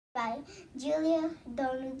by Julia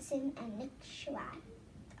Donaldson and Nick Schwatt.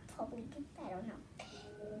 Probably, I don't know.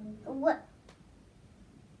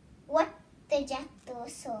 What the jackdaw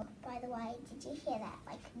saw, by the way, did you hear that?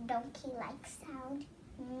 Like donkey-like sound?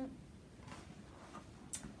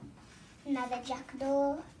 Another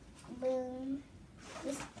jackdaw. Boom.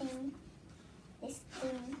 This thing.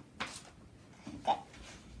 Okay.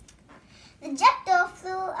 The jackdaw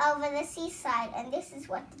flew over the seaside, and this is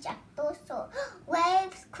what the jackdaw saw.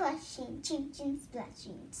 Waves crashing, children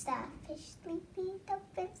splashing, starfish sleeping,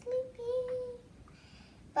 dolphins sleeping.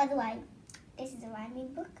 By the way, this is a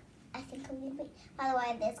rhyming book. I think a little bit. By the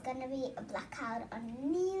way, there's going to be a black cloud on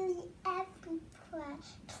nearly every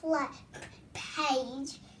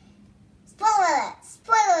page.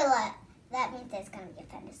 Spoiler alert! That means there's going to be a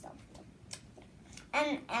thunderstorm.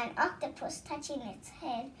 And an octopus touching its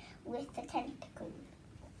head with a tentacle.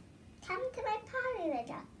 Come to my party, the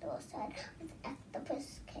jackdaw said, with the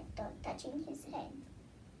octopus kept on touching his head.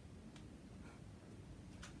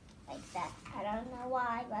 Like that. I don't know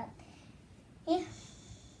why, but yeah.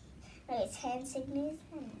 Its hand signals.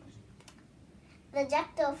 The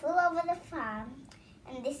jackdaw flew over the farm,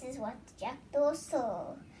 and this is what the jackdaw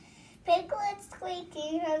saw. Piglets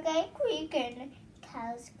squeaking, a guy creaking,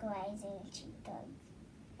 cows grazing, sheepdogs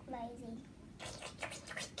grazing.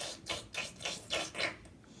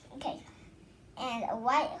 Okay, and a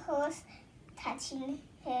white horse touching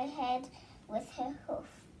her head with her hoof.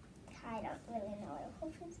 I don't really know what a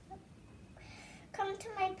hoof is. Come to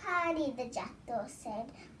my party, the jackdaw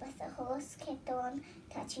said, but the horse kept on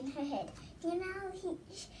touching her head. You know,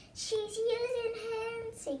 she's using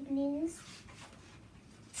hand signals.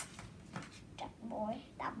 That boy.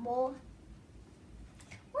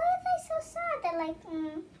 Why are they so sad? They're like,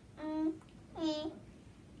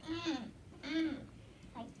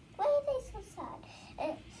 Like, why are they so sad?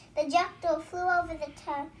 The jackdaw flew over the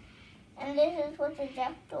town, and this is what the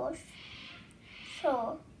jackdaw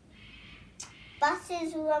saw.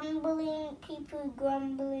 Buses rumbling, people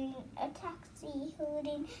grumbling, a taxi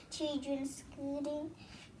hooting, children scooting,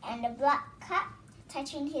 and a black cat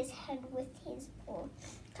touching his head with his paw.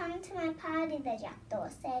 Come to my party, the jackdaw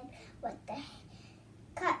said, but the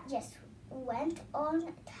cat just went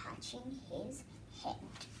on touching his head.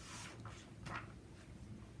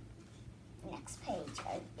 Next page.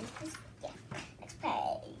 Next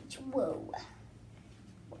page. Whoa.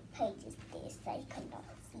 What page is this? I cannot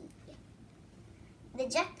see. The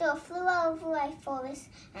jackdaw flew over a forest,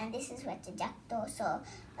 and this is what the jackdaw saw.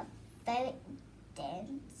 A ferret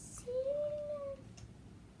dancing,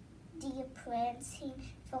 deer prancing,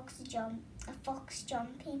 a fox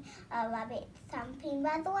jumping, a rabbit thumping.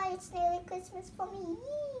 By the way, it's nearly Christmas for me.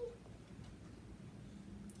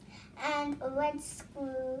 And a red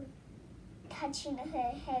squirrel touching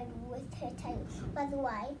her head with her tail. By the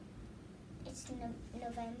way, it's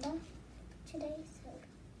November today, so.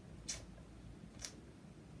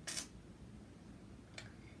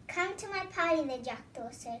 Come to my party, the jackdaw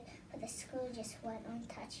said, but the squirrel just went on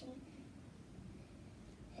touching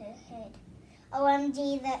her head.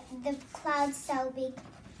 OMG, the cloud's so big.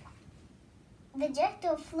 The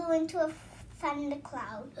jackdaw flew into a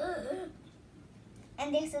thundercloud.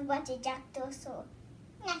 And this is what the jackdaw saw.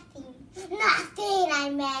 Nothing, I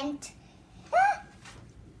meant.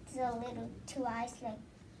 There's a little two eyes like.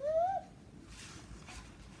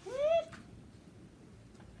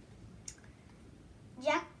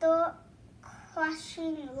 Jackdaw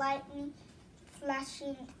crashing, lightning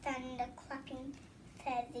flashing, thunder clapping,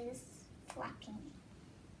 feathers flapping,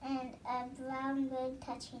 and a brown bird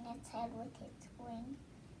touching its head with its wing.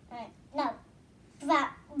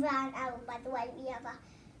 Brown owl. By the way, we have a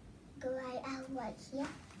grey owl right here.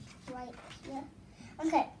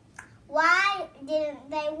 Okay. Why didn't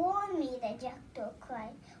they warn me? The jackdaw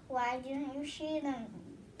cried. Why didn't you see them?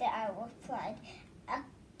 The owl replied.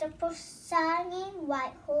 Octopus signing,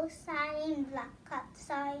 white horse signing, black cat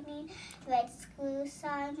signing, red squirrel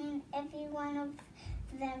signing, every one of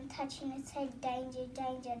them touching its head. Danger,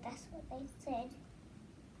 danger, that's what they said.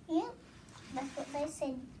 Yep, that's what they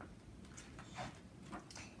said.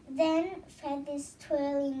 Then feathers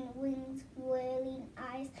twirling, wings whirling,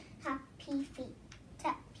 eyes, happy feet,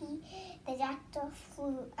 tappy. The jackdaw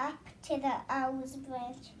flew up to the owl's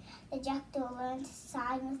branch. The jackdaw learned to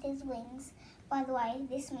sign with his wings. By the way,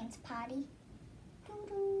 this means party.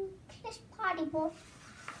 Doo-doo. Yes, party, boy.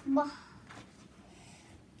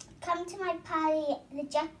 Come to my party, the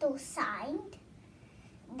jackdaw signed.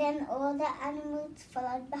 Then all the animals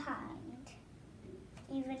followed behind.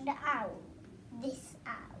 Even the owl. This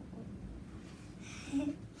owl.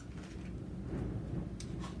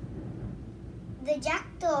 The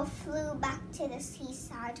jackdaw flew back to the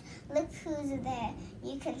seaside. Look who's there,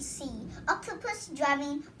 you can see. Octopus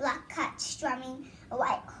drumming, black cat strumming, a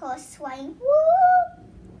white horse swaying. Woo!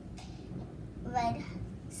 Red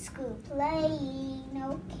screw playing.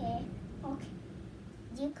 Okay.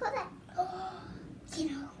 Do you call that? Oh, you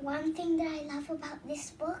know, one thing that I love about this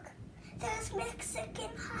book? Those Mexican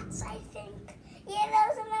hats, I think. Yeah,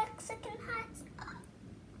 those are Mexican hats.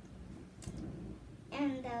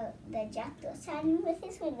 And the jackdaw signing with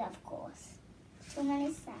his wings, of course. Too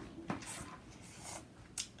many signs.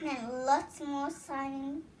 And lots more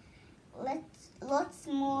signing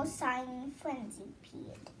frenzy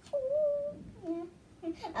appeared. Ooh, yeah.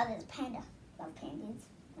 Oh, there's a panda. Love pandas.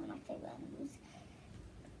 One of my favorite animals.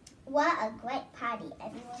 What a great party.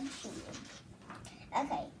 Everyone's cheating.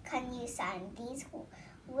 Okay, can you sign these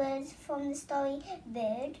words from the story?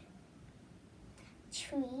 Bird,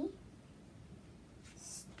 tree,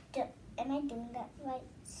 am I doing that right?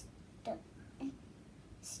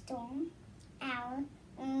 Storm, owl,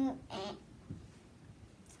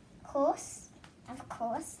 horse, of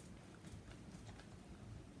course,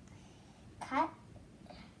 cat,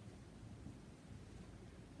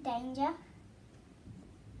 danger,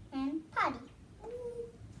 and party.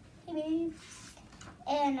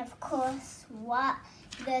 And of course, what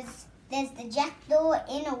there's the jackdaw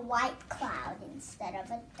in a white cloud instead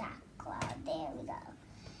of a dark cloud. There we go.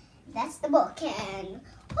 That's the book, and